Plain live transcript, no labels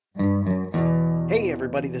Hey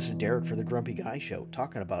everybody, this is Derek for the Grumpy Guy Show,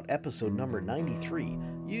 talking about episode number 93.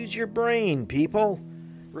 Use your brain, people!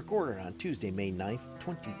 Recorded on Tuesday, May 9th,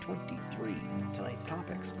 2023. Tonight's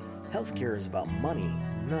topics. Healthcare is about money,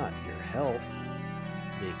 not your health.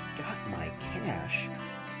 They got my cash.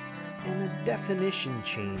 And the definition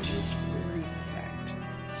changes for effect.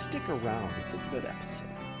 Stick around, it's a good episode.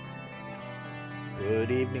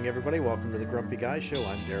 Good evening, everybody. Welcome to the Grumpy Guy Show.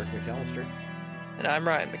 I'm Derek McAllister. And I'm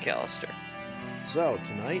Ryan McAllister. So,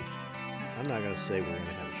 tonight, I'm not going to say we're going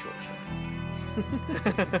to have a short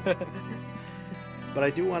show. But I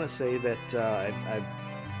do want to say that I've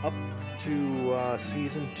up to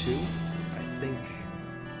season 2, I think,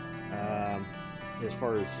 as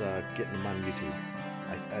far as getting them on YouTube.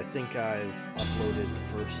 I think I've uploaded the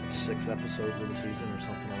first 6 episodes of the season or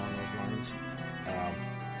something along those lines.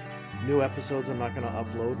 New episodes I'm not going to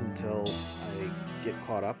upload until I get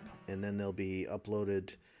caught up, and then they'll be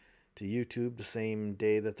uploaded to YouTube the same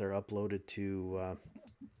day that they're uploaded to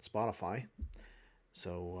Spotify.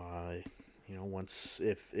 So, once,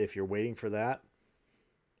 if you're waiting for that,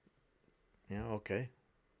 okay.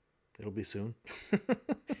 It'll be soon.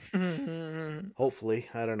 Hopefully.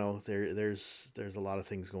 I don't know. There's a lot of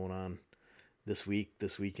things going on this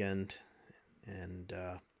weekend, and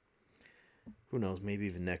who knows, maybe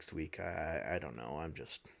even next week. I don't know. I'm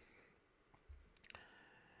just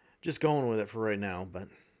going with it for right now, but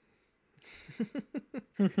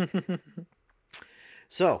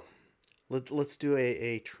so let's do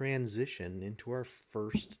a transition into our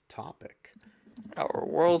first topic. Our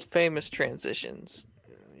world famous transitions.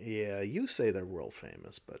 Yeah, you say they're world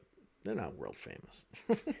famous, but they're not world famous.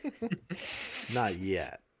 Not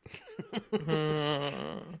yet.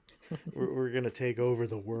 We're gonna take over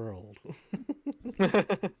the world.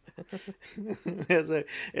 As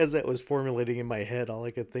that was formulating in my head, all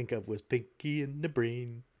I could think of was Pinky and the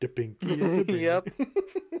Brain, the Pinky and the Brain. Yep.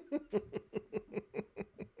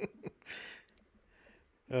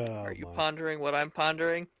 Are you pondering what I'm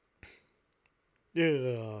pondering?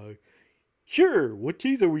 Yeah, sure. What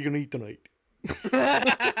cheese are we gonna eat tonight?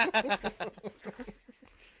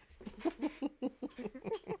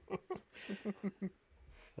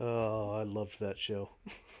 Oh, I loved that show.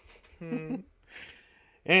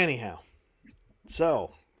 Anyhow,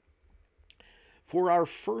 so for our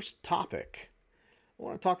first topic, I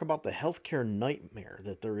want to talk about the healthcare nightmare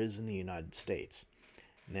that there is in the United States.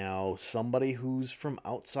 Now, somebody who's from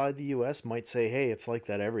outside the U.S. might say, hey, it's like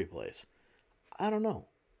that every place. I don't know.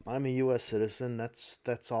 I'm a U.S. citizen.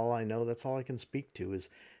 That's all I know. That's all I can speak to is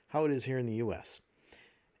how it is here in the U.S.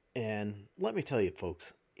 And let me tell you,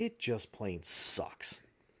 folks, it just plain sucks.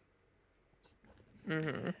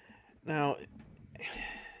 Mm-hmm. Now,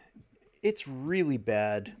 it's really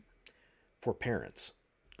bad for parents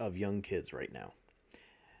of young kids right now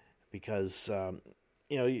because,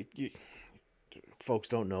 you folks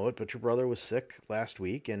don't know it, but your brother was sick last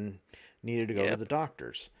week and needed to go to the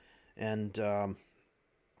doctors. And so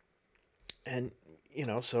I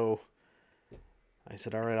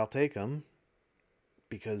said, all right, I'll take him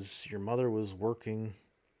because your mother was working.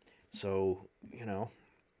 So,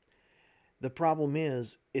 the problem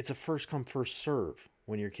is it's a first come, first serve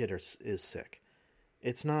when your kid is sick.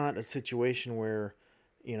 It's not a situation where,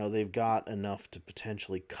 they've got enough to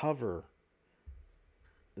potentially cover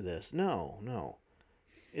this. No.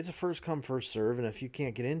 It's a first come, first serve, and if you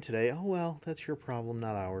can't get in today, oh well, that's your problem,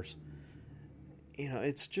 not ours.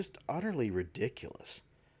 It's just utterly ridiculous.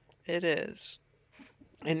 It is.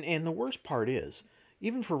 And the worst part is,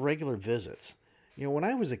 even for regular visits, when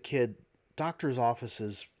I was a kid, doctors'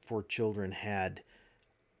 offices for children had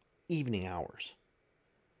evening hours.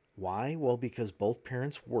 Why? Well, because both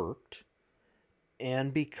parents worked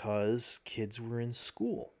and because kids were in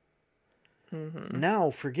school. Mm-hmm. Now,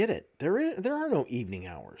 forget it. There are no evening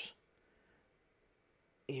hours.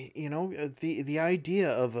 The idea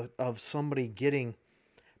of somebody getting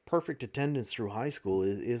perfect attendance through high school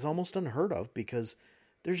is almost unheard of because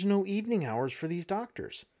there's no evening hours for these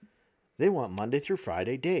doctors. They want Monday through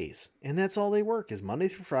Friday days, and that's all they work is Monday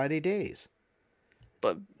through Friday days.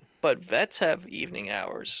 But vets have evening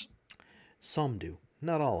hours. Some do,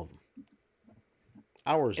 not all of them.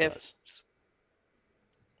 Ours does.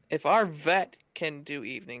 If our vet can do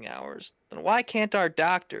evening hours, then why can't our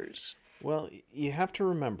doctors? Well, you have to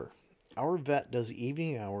remember, our vet does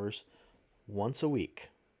evening hours once a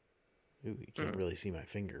week. Ooh, you can't really see my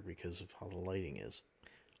finger because of how the lighting is.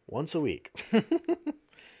 Once a week.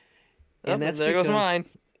 And that's there goes mine.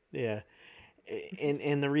 Yeah.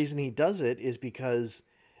 And the reason he does it is because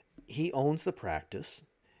he owns the practice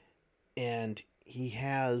and he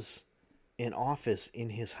has an office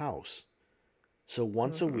in his house. So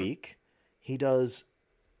once a week, He does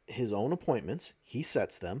his own appointments. He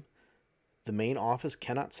sets them. The main office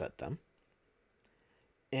cannot set them.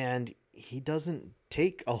 And he doesn't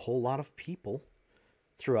take a whole lot of people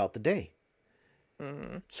throughout the day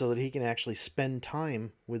Mm-hmm. so that he can actually spend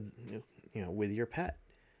time with with your pet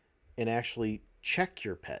and actually check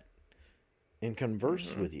your pet and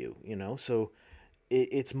converse Mm-hmm. with you, so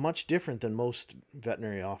it's much different than most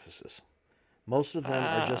veterinary offices. Most of them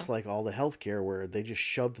are just Ah, like all the healthcare where they just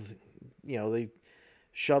they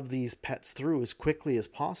shove these pets through as quickly as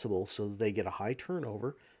possible so that they get a high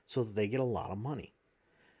turnover so that they get a lot of money.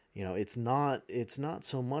 It's not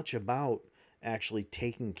so much about actually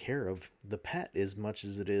taking care of the pet as much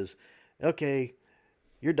as it is, okay,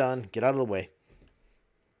 you're done, get out of the way.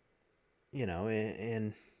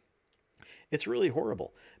 And it's really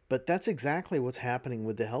horrible. But that's exactly what's happening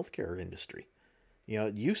with the healthcare industry.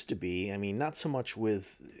 It used to be, I mean, not so much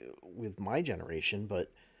with my generation,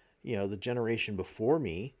 but the generation before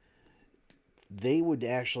me, they would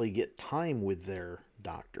actually get time with their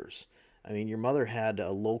doctors. I mean, your mother had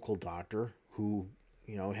a local doctor who,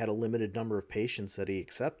 had a limited number of patients that he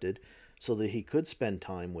accepted so that he could spend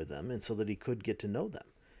time with them and so that he could get to know them,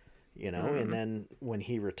 and mm-hmm. then when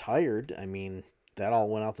he retired, I mean, that all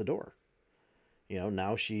went out the door.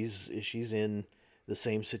 Now she's in the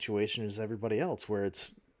same situation as everybody else where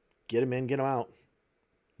it's get him in, get him out.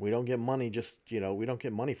 We don't get money we don't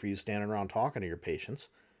get money for you standing around talking to your patients.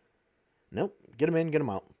 Nope, get him in, get him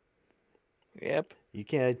out. Yep. You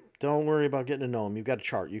can't. Don't worry about getting to know him. You've got a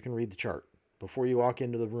chart. You can read the chart before you walk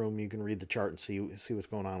into the room. You can read the chart and see what's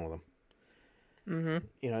going on with him. Mm-hmm.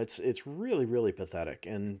 It's really really pathetic.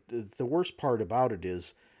 And the worst part about it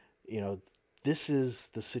is, you know, this is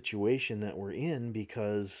the situation that we're in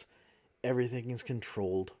because everything is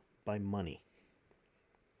controlled by money.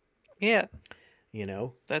 Yeah, You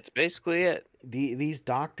know, that's basically it. these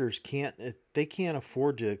doctors can't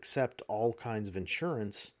afford to accept all kinds of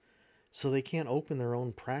insurance, so they can't open their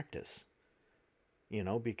own practice.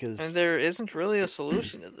 And Because there isn't really a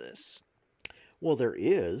solution to this well, there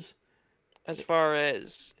is as far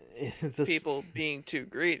as this. people being too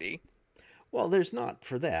greedy. Well, there's not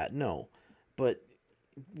for that, no. But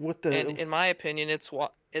what And the in my opinion, it's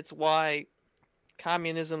why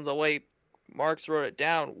communism, the way Marx wrote it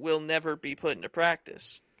down, will never be put into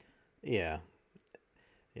practice. yeah,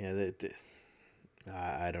 yeah,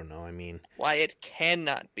 I don't know. I mean, Why it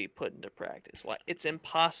cannot be put into practice. Why it's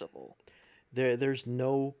impossible. there's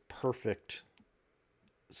no perfect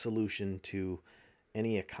solution to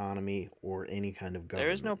any economy or any kind of There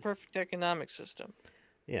is no government. perfect economic system.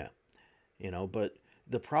 Yeah, but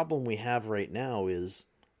the problem we have right now is,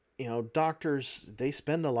 doctors, they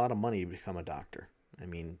spend a lot of money to become a doctor. I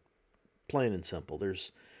mean, plain and simple.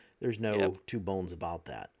 There's Yep. no two bones about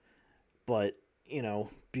that. But,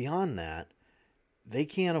 beyond that, they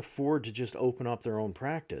can't afford to just open up their own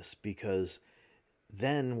practice because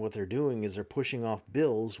then what they're doing is they're pushing off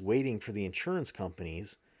bills waiting for the insurance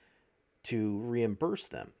companies to reimburse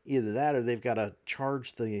them. Either that or they've got to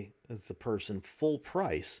charge the person full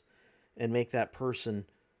price and make that person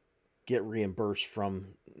get reimbursed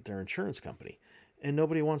from their insurance company. And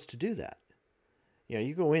nobody wants to do that.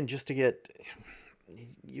 You go in just to get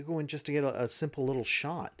a simple little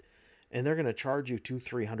shot, and they're going to charge you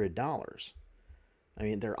 $200-300. I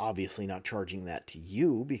mean, they're obviously not charging that to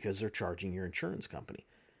you because they're charging your insurance company.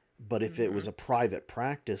 But if it Hmm. was a private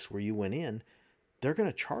practice where you went in, they're going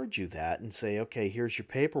to charge you that and say, okay, here's your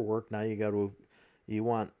paperwork. Now you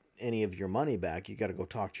want any of your money back, you got to go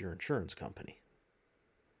talk to your insurance company.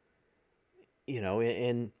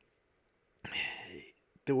 And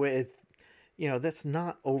the way, that's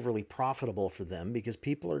not overly profitable for them because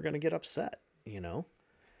people are going to get upset,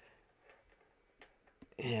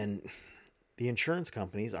 and the insurance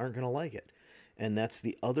companies aren't going to like it. And that's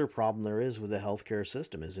the other problem there is with the healthcare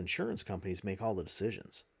system is insurance companies make all the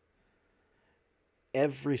decisions.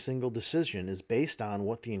 Every single decision is based on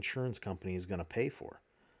what the insurance company is going to pay for.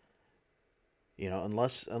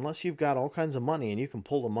 Unless you've got all kinds of money and you can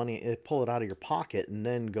pull it out of your pocket and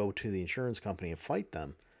then go to the insurance company and fight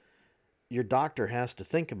them, your doctor has to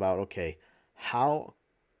think about, okay, how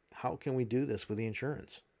can we do this with the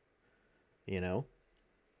insurance? You know,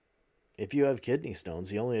 if you have kidney stones,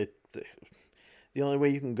 the only way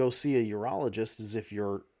you can go see a urologist is if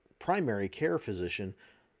your primary care physician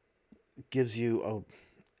gives you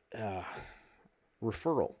a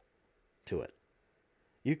referral to it.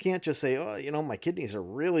 You can't just say, oh, my kidneys are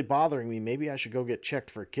really bothering me. Maybe I should go get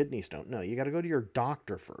checked for a kidney stone. No, you got to go to your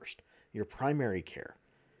doctor first, your primary care.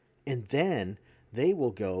 And then they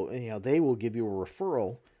will give you a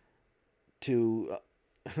referral to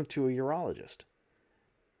to a urologist.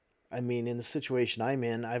 I mean, in the situation I'm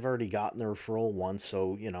in, I've already gotten the referral once,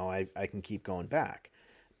 so, I can keep going back.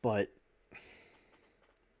 But,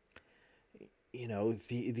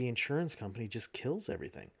 the insurance company just kills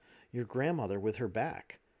everything. Your grandmother with her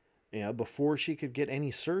back, before she could get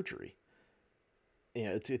any surgery.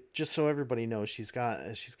 Just so everybody knows, she's got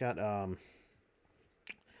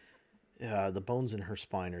the bones in her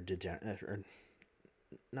spine are or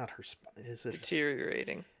not her spine. Is it?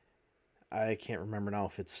 Deteriorating. I can't remember now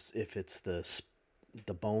if it's the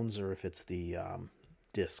bones or if it's the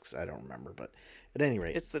discs. I don't remember, but at any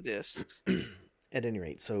rate, It's the discs. at any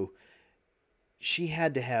rate, so she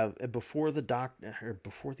had to have before the doctor or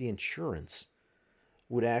before the insurance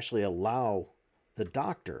would actually allow the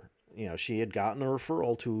doctor. She had gotten a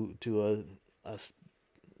referral to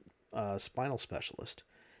a spinal specialist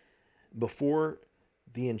before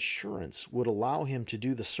the insurance would allow him to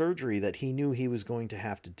do the surgery that he knew he was going to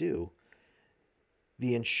have to do.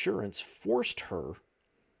 The insurance forced her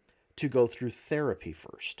to go through therapy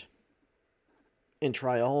first and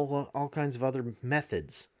try all kinds of other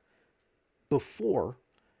methods before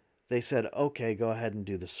they said, okay, go ahead and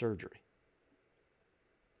do the surgery.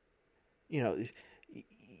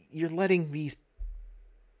 You're letting these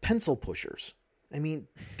pencil pushers, I mean,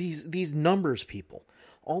 these numbers people,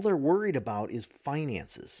 all they're worried about is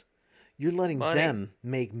finances. You're letting them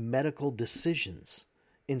make medical decisions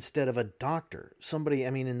instead of a doctor. Somebody,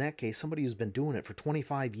 I mean, in that case, somebody who's been doing it for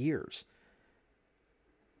 25 years.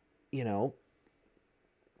 There's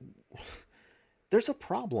a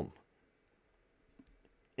problem.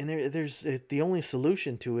 And there's the only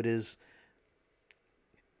solution to it is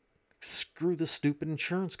screw the stupid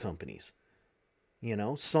insurance companies.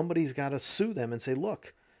 Somebody's got to sue them and say,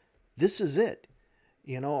 look, this is it.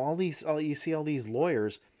 You see all these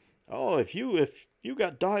lawyers. Oh, if you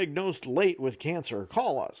got diagnosed late with cancer,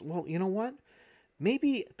 call us. Well, you know what?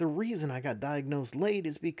 Maybe the reason I got diagnosed late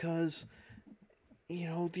is because,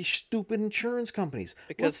 these stupid insurance companies.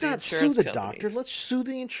 Let's not sue the doctor. Let's sue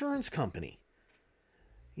the insurance company.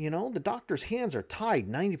 The doctor's hands are tied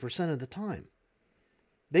 90% of the time.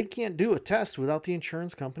 They can't do a test without the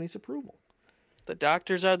insurance company's approval. The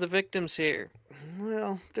doctors are the victims here.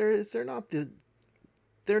 Well, they're not the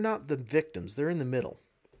victims. They're in the middle.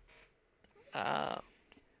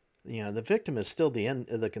 The victim is still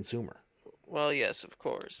the consumer. Well, yes, of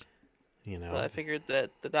course. But I figured that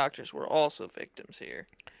the doctors were also victims here.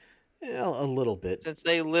 Yeah, a little bit. Since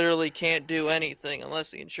they literally can't do anything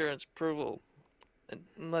unless the insurance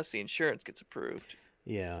gets approved.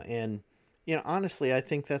 Yeah, and honestly, I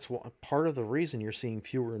think that's part of the reason you're seeing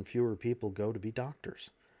fewer and fewer people go to be doctors.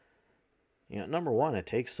 Number one, it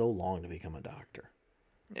takes so long to become a doctor.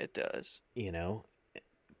 It does.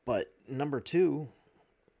 But number two,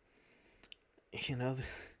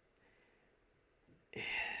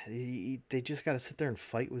 they just got to sit there and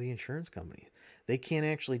fight with the insurance company. They can't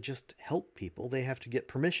actually just help people. They have to get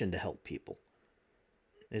permission to help people,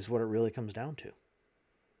 is what it really comes down to.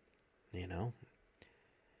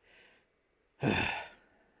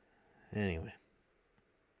 Anyway.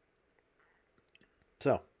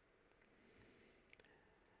 So,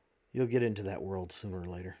 you'll get into that world sooner or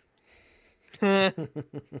later.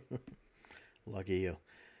 Lucky you.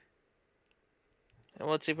 And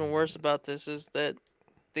what's even worse about this is that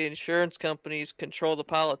the insurance companies control the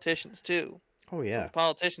politicians too. Oh yeah. The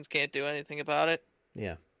politicians can't do anything about it.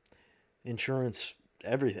 Yeah. Insurance,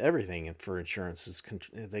 everything for insurance is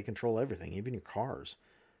they control everything, even your cars.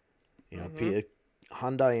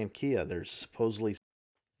 Hyundai and Kia, there's supposedly...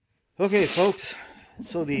 Okay, folks.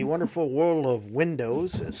 So the wonderful world of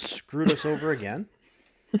Windows has screwed us over again.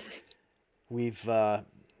 We've,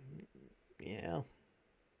 it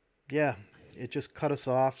just cut us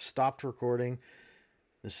off, stopped recording.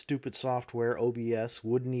 The stupid software, OBS,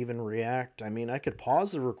 wouldn't even react. I mean, I could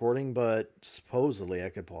pause the recording, but supposedly I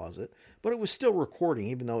could pause it. But it was still recording,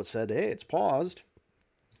 even though it said, hey, it's paused.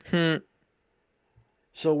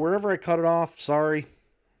 So wherever I cut it off, sorry.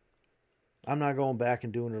 I'm not going back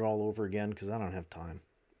and doing it all over again because I don't have time.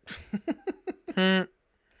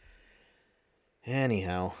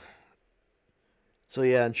 Anyhow. So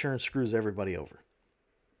yeah, insurance screws everybody over.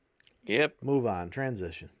 Yep. Move on.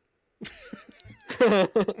 Transition.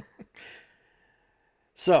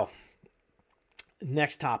 So,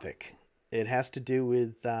 next topic. It has to do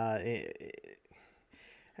with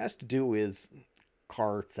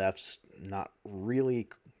car thefts. Not really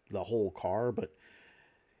the whole car, but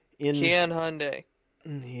Kia and Hyundai.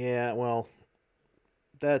 Yeah, well,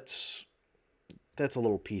 that's a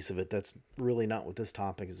little piece of it. That's really not what this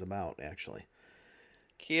topic is about, actually.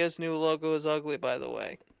 Kia's new logo is ugly, by the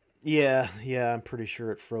way. Yeah, I'm pretty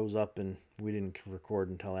sure it froze up and we didn't record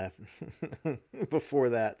until after before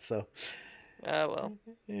that. So, Ah, well,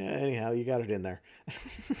 yeah, anyhow, you got it in there.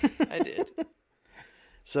 I did.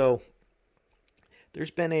 So,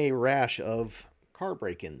 there's been a rash of car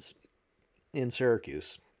break-ins in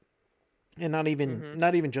Syracuse. And Mm-hmm.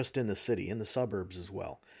 not even just in the city, in the suburbs as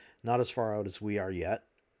well. Not as far out as we are yet,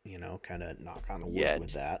 kind of knock on wood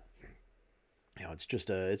with Yet. that. It's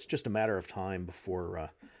just a matter of time before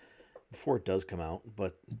it does come out.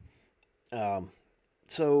 But um,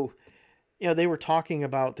 so they were talking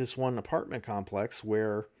about this one apartment complex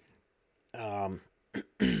where um,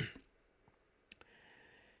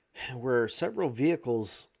 where several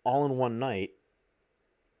vehicles all in one night,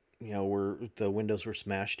 where the windows were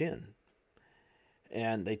smashed in.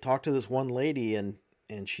 And they talked to this one lady, and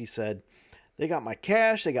she said, they got my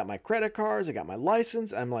cash, they got my credit cards, they got my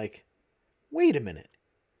license. I'm like, wait a minute.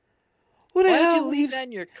 Who the Why did you hell leave leaves? that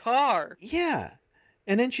in your car? Yeah.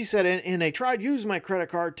 And then she said, and they tried using my credit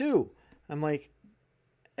card too. I'm like,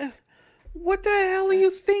 what the hell are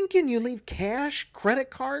you thinking? You leave cash, credit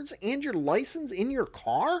cards, and your license in your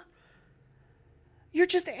car? You're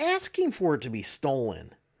just asking for it to be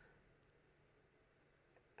stolen.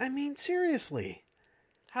 I mean, seriously.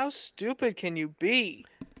 How stupid can you be?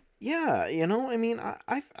 Yeah,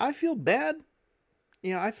 I feel bad.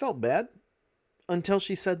 I felt bad until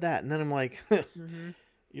she said that. And then I'm like, Mm-hmm.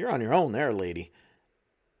 you're on your own there, lady.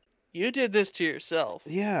 You did this to yourself.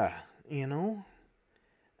 Yeah,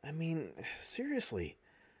 I mean, seriously.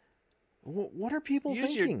 What are people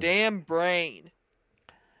Use your thinking? damn brain.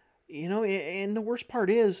 And the worst part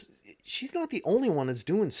is, she's not the only one that's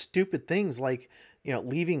doing stupid things like,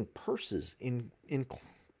 leaving purses in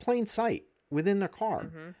plain sight within their car.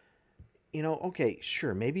 Mm-hmm. Okay,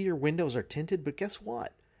 sure, maybe your windows are tinted, but guess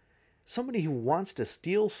what? Somebody who wants to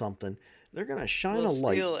steal something, they're going to shine We'll a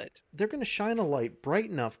light. steal it. They're going to shine a light bright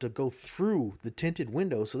enough to go through the tinted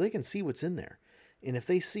window so they can see what's in there. And if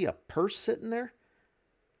they see a purse sitting there,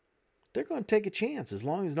 they're going to take a chance. As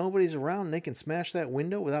long as nobody's around and they can smash that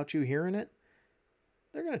window without you hearing it,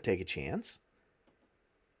 they're going to take a chance.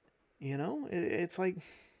 It's like,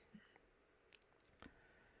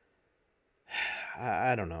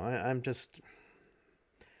 I don't know.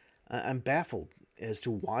 I'm baffled as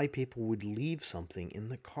to why people would leave something in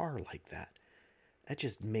the car like that. That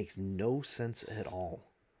just makes no sense at all.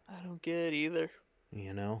 I don't get it either.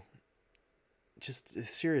 You know? Just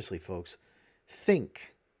seriously, folks,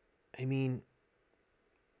 think. I mean,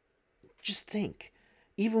 just think.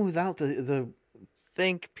 Even without the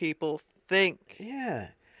Think, people, think. yeah,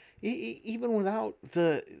 even without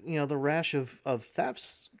the rash of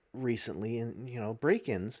thefts recently and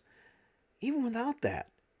break-ins, even without that,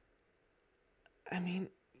 I mean,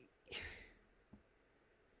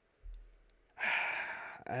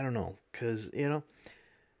 I don't know, because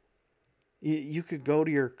you could go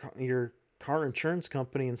to your car insurance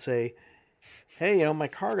company and say, hey, my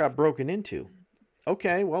car got broken into.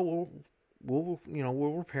 Okay, well, we'll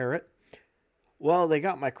repair it. Well, they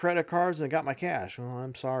got my credit cards and they got my cash. Well,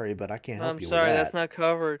 I'm sorry, but I can't help I'm you with sorry, that's that. not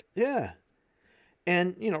covered. Yeah.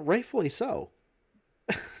 And, rightfully so.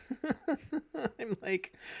 I'm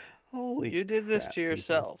like, holy You did this crap, to people.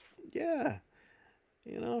 yourself. Yeah.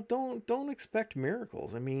 Don't expect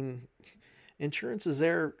miracles. I mean, insurance is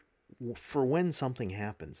there for when something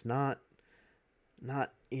happens, not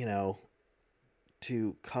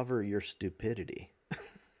to cover your stupidity.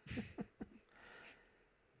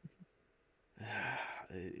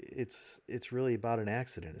 It's really about an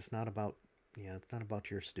accident. It's not about it's not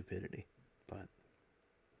about your stupidity. But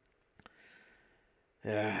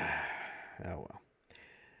oh well.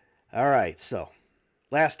 All right, so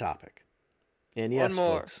last topic. And yes, One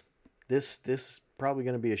more. folks, this is probably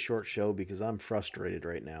going to be a short show because I'm frustrated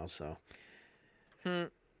right now, so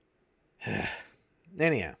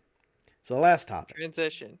anyhow. So last topic.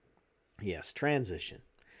 Transition. Yes, transition.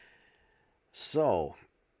 So,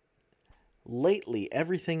 lately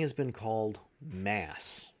everything has been called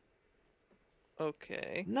mass.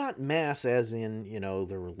 Okay. Not mass as in,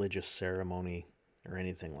 the religious ceremony or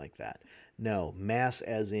anything like that. No, mass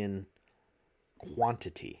as in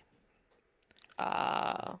quantity.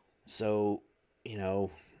 Ah. So,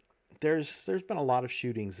 there's been a lot of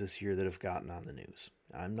shootings this year that have gotten on the news.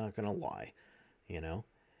 I'm not going to lie,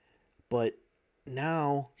 But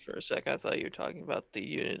now, For a sec, I thought you were talking about the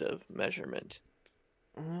unit of measurement.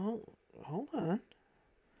 well, hold on.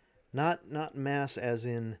 Not mass as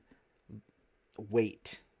in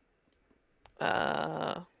weight.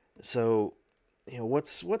 Ah. So,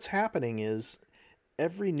 what's happening is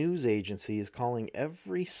every news agency is calling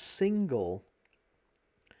every single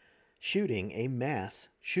shooting a mass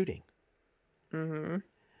shooting. Mm-hmm.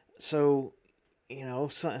 So,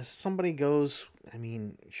 somebody goes, I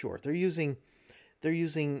mean, sure, they're using, they're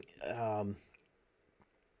using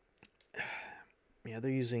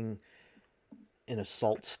an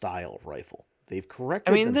assault style rifle. They've I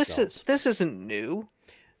corrected mean, this is themselves. this isn't new.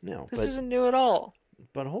 No, This isn't new at all.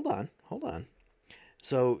 but hold on.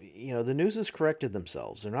 So, the news has corrected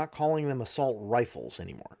themselves. They're not calling them assault rifles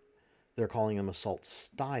anymore. They're calling them assault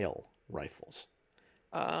style rifles,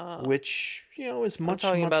 Uh, which, is I'm much,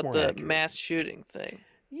 talking much about more the accurate. mass shooting thing.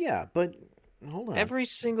 Yeah, but hold on. Every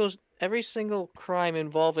single crime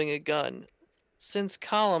involving a gun since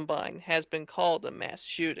Columbine has been called a mass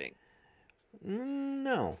shooting,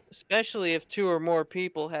 No, especially if two or more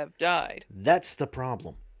people have died. that's the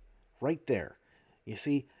problem right there. You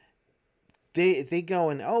see, they go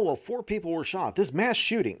and, oh, well, 4 people were shot. This mass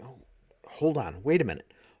shooting. Oh, hold on. Wait a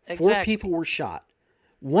minute. 4 people Exactly. were shot,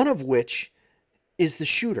 one of which is the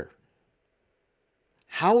shooter.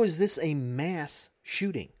 How is this a mass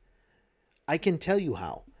shooting? I can tell you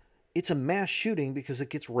how. It's a mass shooting because it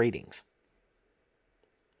gets ratings.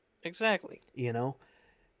 Exactly. You know,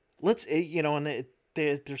 and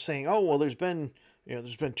they're saying, oh, well, there's been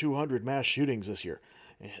 200 mass shootings this year.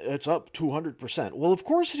 It's up 200%. Well, of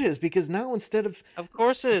course it is, because now instead of Of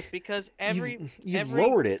course it is, because you've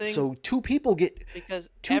lowered it, so two every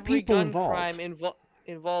people gun involved. crime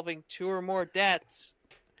involving two or more deaths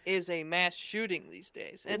is a mass shooting these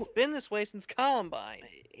days. And it's been this way since Columbine.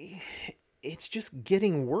 It's just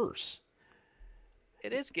getting worse.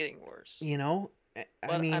 It is getting worse.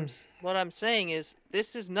 I mean, what I'm saying is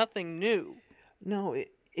this is nothing new. no,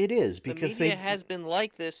 it is, because the media has been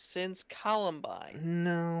like this since Columbine.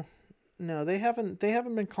 No, they haven't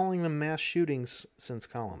been calling them mass shootings since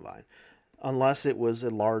Columbine, unless it was a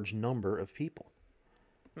large number of people.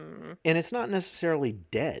 Mm-hmm. And it's not necessarily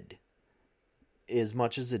dead as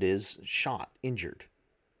much as it is shot, injured.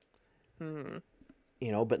 Mm-hmm.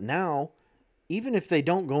 But now, even if they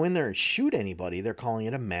don't go in there and shoot anybody, they're calling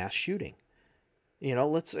it a mass shooting.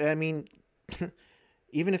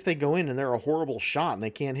 Even if they go in and they're a horrible shot and they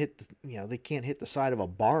can't hit the side of a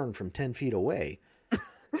barn from 10 feet away,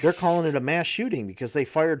 they're calling it a mass shooting because they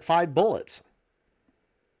fired 5 bullets.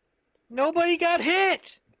 Nobody got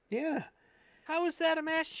hit. Yeah. How is that a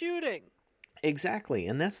mass shooting? Exactly.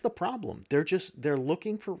 And that's the problem. They're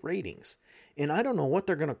looking for ratings. And I don't know what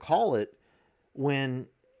they're going to call it when,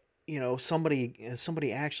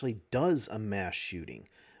 somebody actually does a mass shooting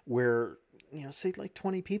where, say like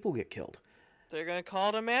 20 people get killed. They're going to call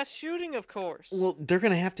it a mass shooting, of course. Well, they're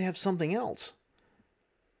going to have something else.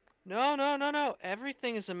 No.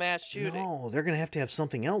 Everything is a mass shooting. No, they're going to have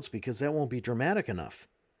something else, because that won't be dramatic enough.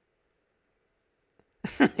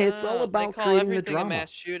 It's all about creating the drama. A mass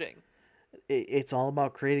shooting. It's all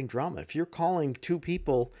about creating drama. If you're calling 2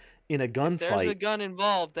 people in a gunfight, if there's a gun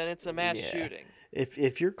involved, then it's a mass shooting.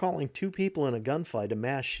 If you're calling 2 people in a gunfight a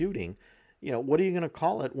mass shooting, what are you going to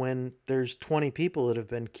call it when there's 20 people that have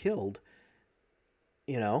been killed?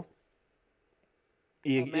 You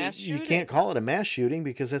can't call it a mass shooting,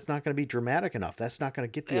 because that's not going to be dramatic enough. That's not going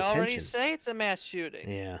to get the attention. They already say it's a mass shooting.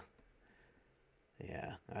 Yeah.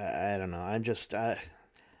 I don't know. I'm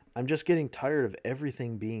just getting tired of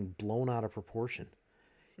everything being blown out of proportion.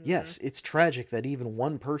 Mm-hmm. Yes, it's tragic that even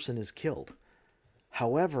one person is killed.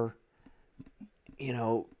 However,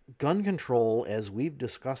 gun control, as we've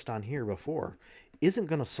discussed on here before, isn't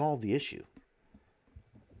going to solve the issue.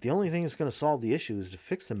 The only thing that's going to solve the issue is to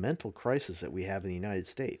fix the mental crisis that we have in the United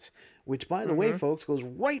States, which, by the way, folks, goes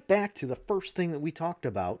right back to the first thing that we talked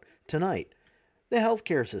about tonight, the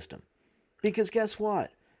healthcare system. Because guess what?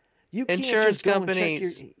 You can't Insurance just go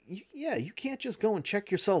companies. And you can't just go and check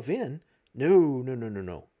yourself in.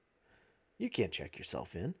 No. You can't check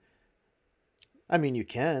yourself in. I mean, you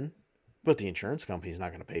can, but the insurance company's not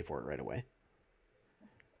going to pay for it right away.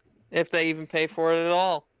 If they even pay for it at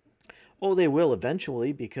all. Oh, they will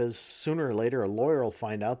eventually, because sooner or later a lawyer will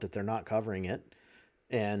find out that they're not covering it,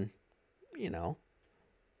 and you'll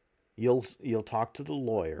talk to the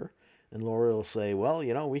lawyer, and the lawyer will say, well,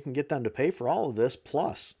 we can get them to pay for all of this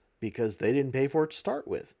plus, because they didn't pay for it to start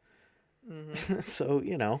with. Mm-hmm. So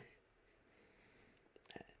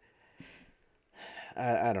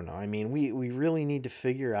I don't know. I mean, we really need to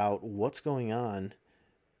figure out what's going on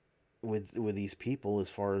with these people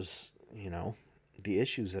as far as the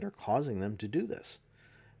issues that are causing them to do this.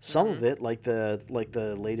 Some of it, like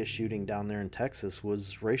the latest shooting down there in Texas,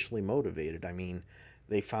 was racially motivated. I mean,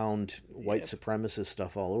 they found white supremacist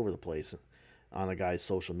stuff all over the place on the guy's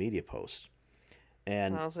social media posts.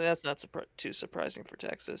 And honestly, that's not too surprising for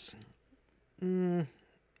Texas.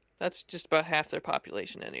 That's just about half their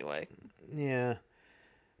population anyway. Yeah,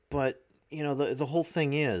 but the whole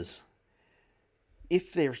thing is,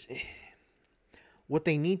 if there's what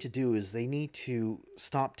they need to do is they need to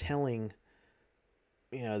stop telling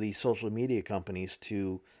these social media companies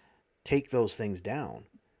to take those things down,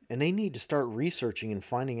 and they need to start researching and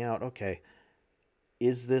finding out, okay,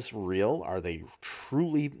 is this real?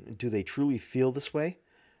 Do they truly feel this way?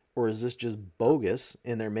 Or is this just bogus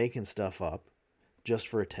and they're making stuff up just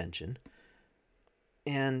for attention?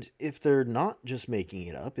 And if they're not just making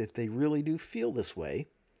it up, if they really do feel this way,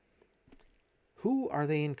 who are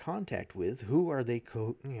they in contact with? Who are they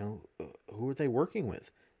who are they working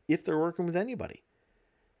with? If they're working with anybody.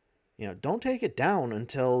 Don't take it down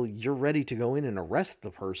until you're ready to go in and arrest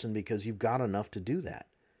the person because you've got enough to do that.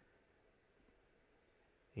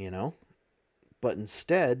 But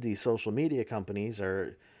instead, these social media companies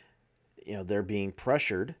are, they're being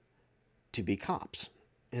pressured to be cops,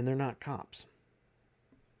 and they're not cops.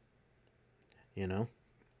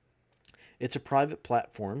 It's a private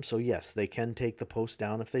platform, so yes, they can take the post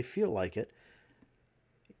down if they feel like it.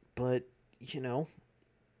 But,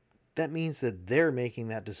 that means that they're making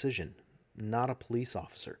that decision, not a police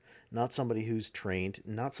officer, not somebody who's trained,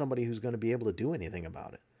 not somebody who's going to be able to do anything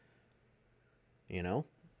about it.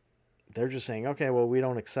 They're just saying, okay, well, we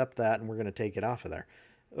don't accept that and we're going to take it off of there.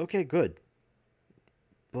 Okay, good.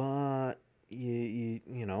 But,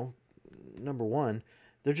 number one,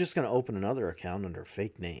 they're just going to open another account under a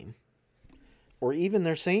fake name. Or even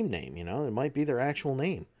their same name, it might be their actual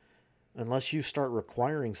name. Unless you start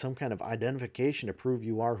requiring some kind of identification to prove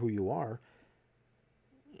you are who you are.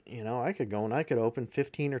 I could go and I could open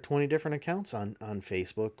 15 or 20 different accounts on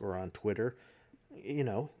Facebook or on Twitter.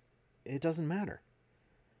 It doesn't matter.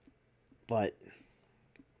 But...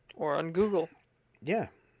 Or on Google. Yeah.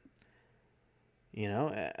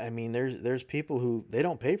 I mean, there's people who, they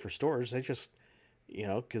don't pay for stores. They just,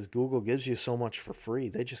 because Google gives you so much for free.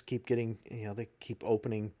 They just keep getting, they keep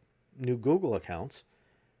opening new Google accounts.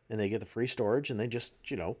 And they get the free storage, and they just,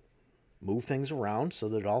 move things around so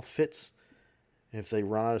that it all fits. And if they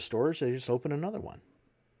run out of storage, they just open another one.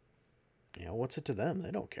 What's it to them?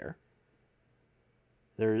 They don't care.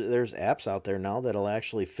 There's apps out there now that'll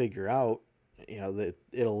actually figure out, that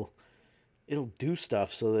it'll do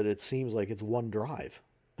stuff so that it seems like it's one drive.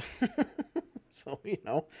 So,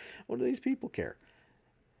 what do these people care?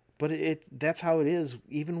 But that's how it is,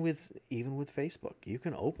 even with Facebook. You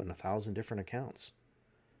can open 1,000 different accounts.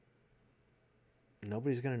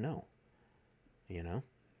 Nobody's going to know.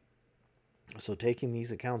 So taking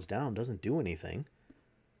these accounts down doesn't do anything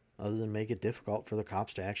other than make it difficult for the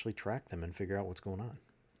cops to actually track them and figure out what's going on.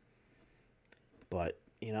 But,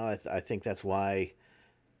 I think that's why,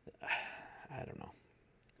 I don't know.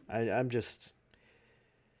 I'm just,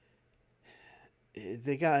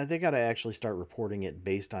 they got to actually start reporting it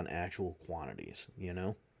based on actual quantities,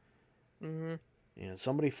 Mm-hmm.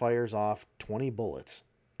 Somebody fires off 20 bullets.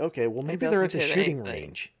 Okay, well, maybe they're at the shooting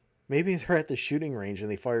range. Maybe they're at the shooting range and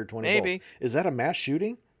they fired 20 bullets. Is that a mass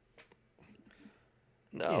shooting?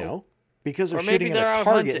 No. Because they're shooting at a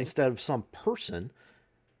target instead of some person.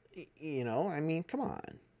 I mean, come on.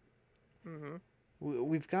 Mm-hmm.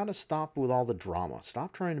 We've got to stop with all the drama.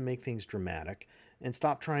 Stop trying to make things dramatic. And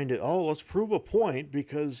stop trying to, let's prove a point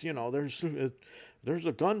because, there's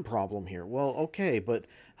a gun problem here. Well, okay, but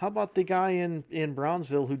how about the guy in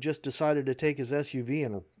Brownsville who just decided to take his SUV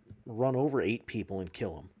and run over 8 people and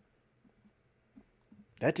kill them?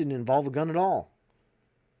 That didn't involve a gun at all.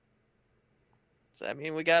 Does that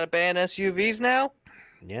mean we got to ban SUVs now?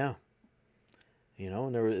 Yeah.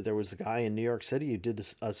 And there was a guy in New York City who did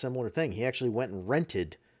a similar thing. He actually went and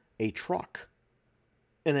rented a truck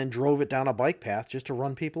and then drove it down a bike path just to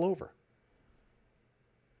run people over.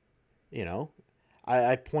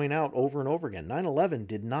 I point out over and over again, 9/11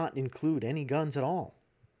 did not include any guns at all.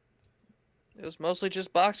 It was mostly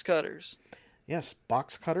just box cutters. Yes,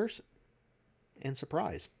 box cutters and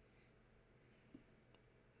surprise.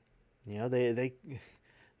 They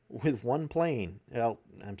with one plane,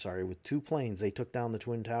 with 2 planes, they took down the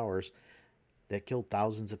Twin Towers that killed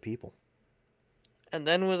thousands of people. And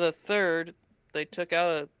then with a third, they took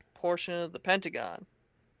out a portion of the Pentagon.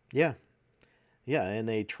 Yeah. Yeah, and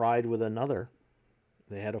they tried with another.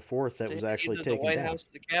 They had a fourth that was actually taken down. The White House,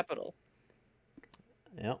 the Capitol.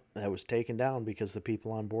 Yeah, that was taken down because the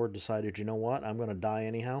people on board decided, you know what, I'm going to die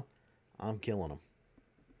anyhow. I'm killing them.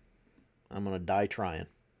 I'm going to die trying.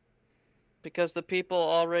 Because the people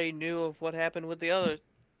already knew of what happened with the other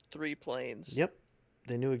 3 planes. Yep.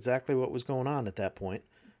 They knew exactly what was going on at that point.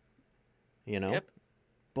 Yep.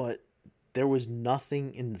 But there was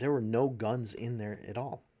nothing there were no guns in there at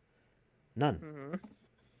all. None. Mm-hmm.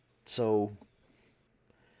 So,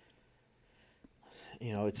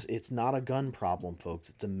 it's not a gun problem, folks.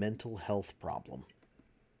 It's a mental health problem.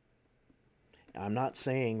 I'm not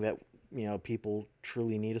saying that, people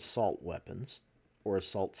truly need assault weapons or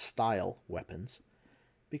assault style weapons,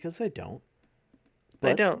 because they don't.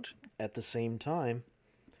 They But don't. at the same time,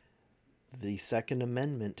 the Second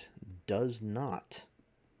Amendment does not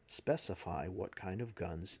specify what kind of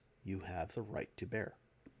guns you have the right to bear.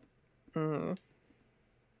 Mm-hmm.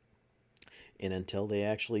 And until they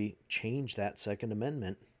actually change that Second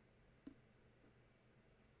Amendment,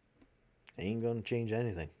 they ain't going to change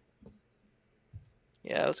anything.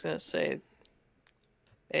 Yeah, I was going to say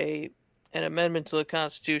an amendment to the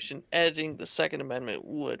Constitution, editing the Second Amendment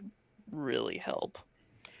would really help.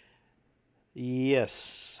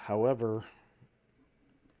 Yes, however,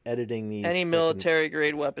 editing these Any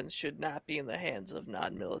military-grade weapons should not be in the hands of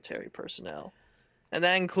non-military personnel. And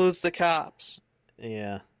that includes the cops.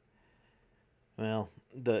 Yeah. Well,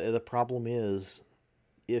 the problem is,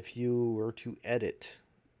 if you were to edit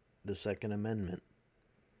the Second Amendment,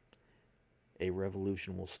 a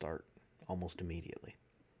revolution will start almost immediately.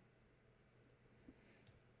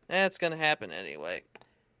 That's going to happen anyway.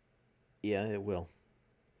 Yeah, it will.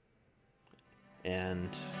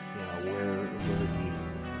 And, where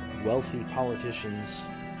the wealthy politicians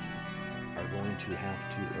are going to have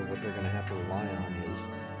to, or what they're going to have to rely on is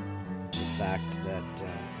the fact that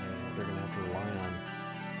they're going to have to rely on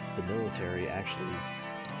the military actually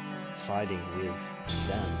siding with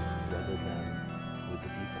them rather than with the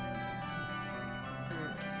people.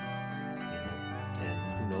 And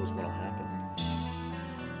who knows what'll happen.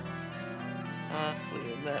 Honestly,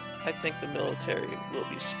 I think the military will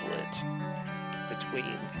be split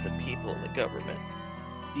between the people and the government.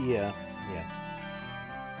 Yeah.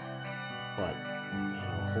 But,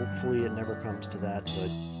 hopefully it never comes to that, but,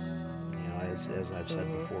 as I've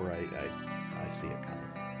said before, I see it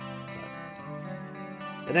coming.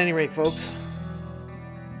 But at any rate, folks,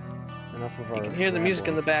 enough of our... You can hear the music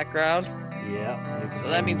in the background. Yeah. So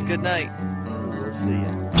that means good night. We'll see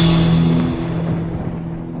you.